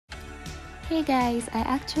Hey guys, I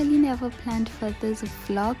actually never planned for this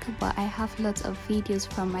vlog, but I have lots of videos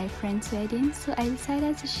from my friend's wedding, so I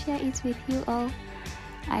decided to share it with you all.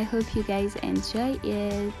 I hope you guys enjoy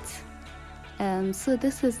it. So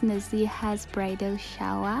this is Naziha's bridal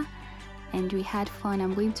shower and we had fun.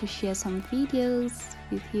 I'm going to share some videos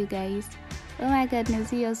with you guys. Oh my god,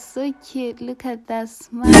 Nazee, you're so cute. Look at that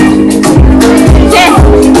smile.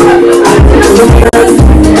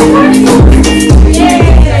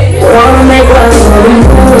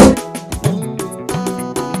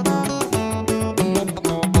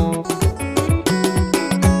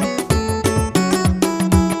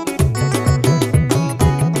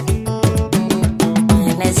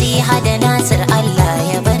 Naziha da Nasir Allah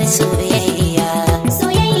ya bar soyayya.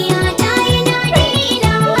 Soyayya ta yi daɗi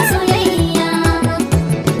ina soyayya.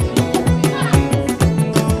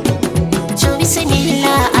 To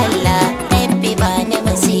bismillah Allah, rabbi bani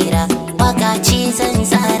basira. Waka ce zan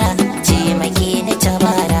tsara, taimake ni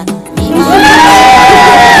tabara.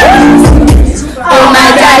 Oh my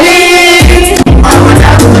darling,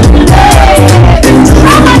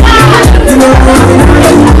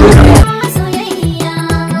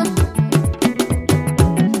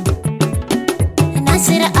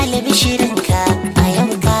 Nasir albishirinka a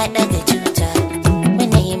yau ka daga cuta,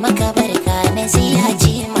 muna yi maka barka, Naziha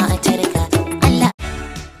ce matarka. Allah.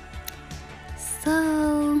 So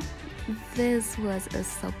this was a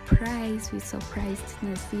surprise. We surprised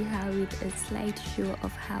Naziha with a slideshow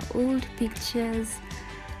of her old pictures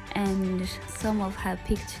and some of her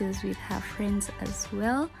pictures with her friends as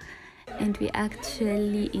well, and we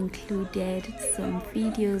actually included some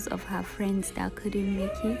videos of her friends that couldn't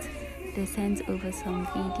make it. They sent over some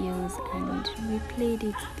videos and we played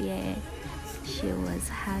it there. She was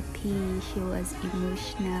happy, she was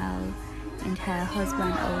emotional, and her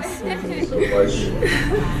husband also. Thank you so much.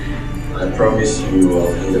 I promise you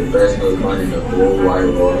I'll be the best husband in the whole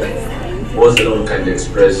wide world. Words alone can't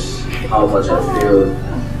express how much I feel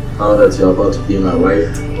now that you're about to be my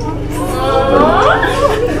wife.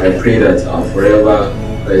 But I pray that our forever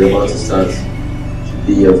that is about to start should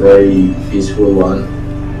be a very peaceful one.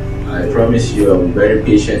 I promise you I'll be very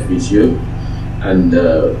patient with you, and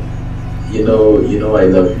you know I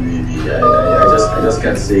love you, baby. I just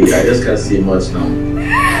can't say much now.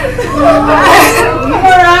 A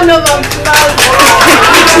round of applause.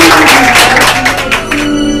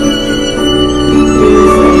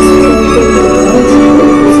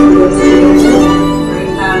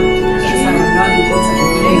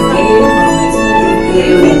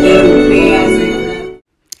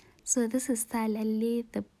 So this is Talali.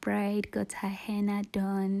 The bride got her henna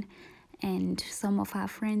done and some of her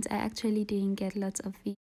friends. I actually didn't get lots of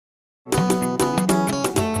videos.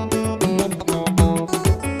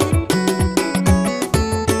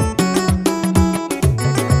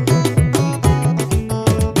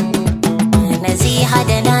 Naziha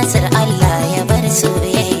da Nasir Allah ya bar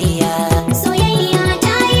soyayya. Soyayya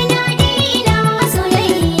ta yi daɗi ina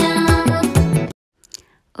soyayya.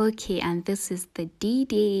 Okay, and this is the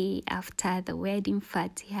D-Day after the wedding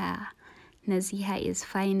Fatiha. Naziha is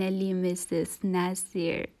finally Mrs.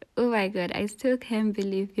 Nasir. Oh my god, I still can't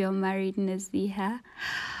believe you're married, Naziha.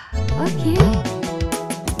 Okay.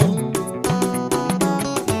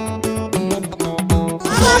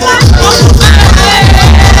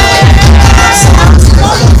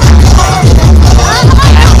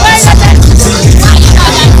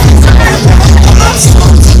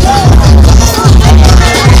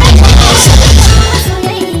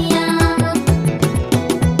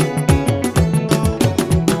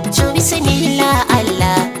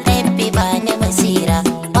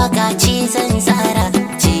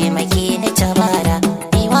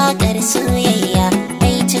 Soyayya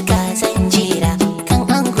mai cika zanjira kan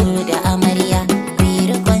ango da amarya,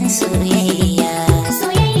 rikon soyayya.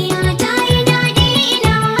 Soyayya ta yi daɗi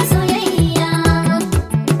ina soyayya.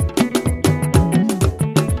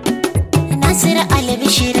 Nasir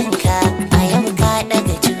albishirinka a yau ka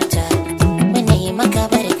daga cuta, muna yi maka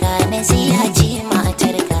barka, Naziha ce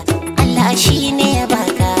matarka. Allah shi ne ya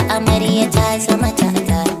baka, amarya ta zama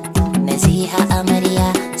taka, Naziha amarya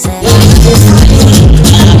sai.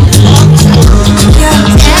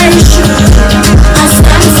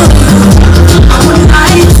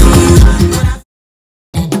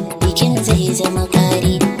 Bikin zai zama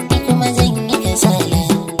kari, kuma zan yi kasala,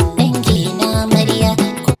 dangi na amarya.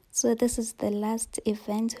 So this is the last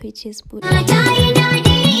event, which is Ta yi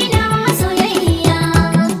daɗi ina soyayya.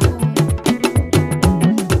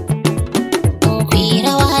 Ku yi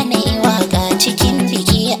rawa na yi waka cikin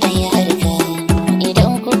biki a yi harka,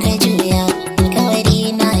 idan kuka juya alkawari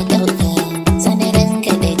na ɗauka, sanarin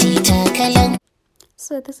ka da jita kalan.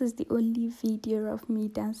 So this this is the only video of me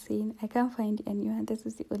dancing. I can't find anyone. This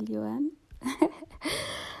is the only one.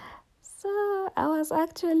 So I was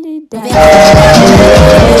actually dancing.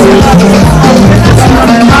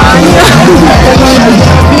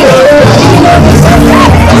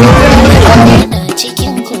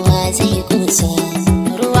 Cikin kuwa zai kusa,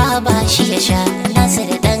 ruwa ba shi ya sha,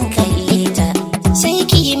 Nasir dan kalle ta, sai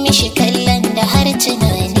ki mishi kallon da har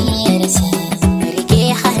tunaniyarsa,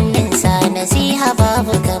 rike hannunsa nasiha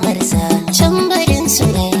babu kamar sa, can barin su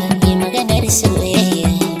ne maganar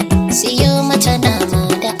soyayya, siyo mata nama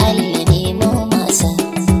da Allah nemo masa,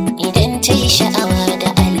 idan ta yi sha'awa da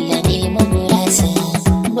Allah nemo gurasa,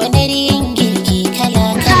 gwanar yin girki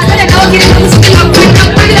kala-kala.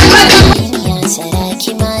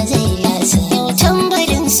 Saraki ma zai lasa yau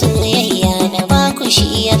tambarin soyayya na baku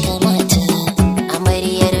shi ya kamata.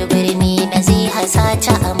 Amaryar birni na zai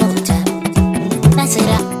hasata a mota.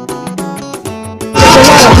 Nasira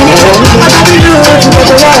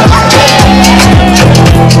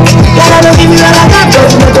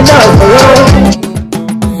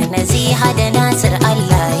Naziha da Nasir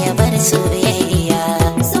Allah ya bar soyayya.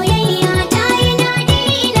 Soyayya ta yi daɗi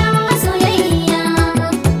ina soyayya.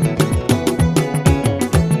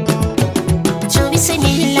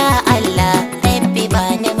 Bismillah Allah rabbi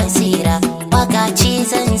bani basira, waka ce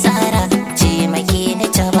zan tsara, taimake ni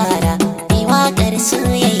tabara, mai waƙar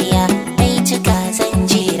soyayya mai cika zan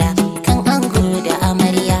jera, kan ango da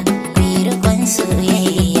amarya mai rikon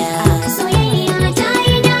soyayya. Soyayya ta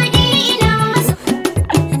yi daɗi ina masu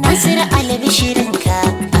Nasir albishirinka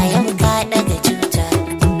a yau ka daga cuta,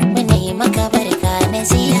 muna yi maka barka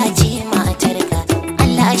nasiha ce matarka,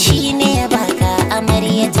 Allah shi ne ya baka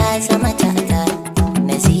amarya ta zama taka.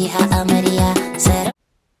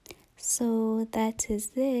 So that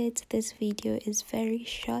is it. This video is very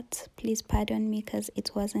short. Please pardon me because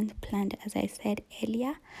it wasn't planned, as I said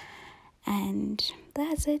earlier. And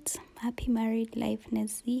that's it. Happy married life,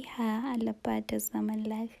 Naziha. Allah bada zaman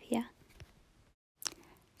lafiya.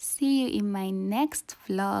 See you in my next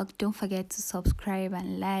vlog. Don't forget to subscribe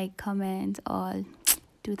and like, comment, all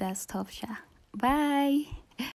do that stuff. Bye.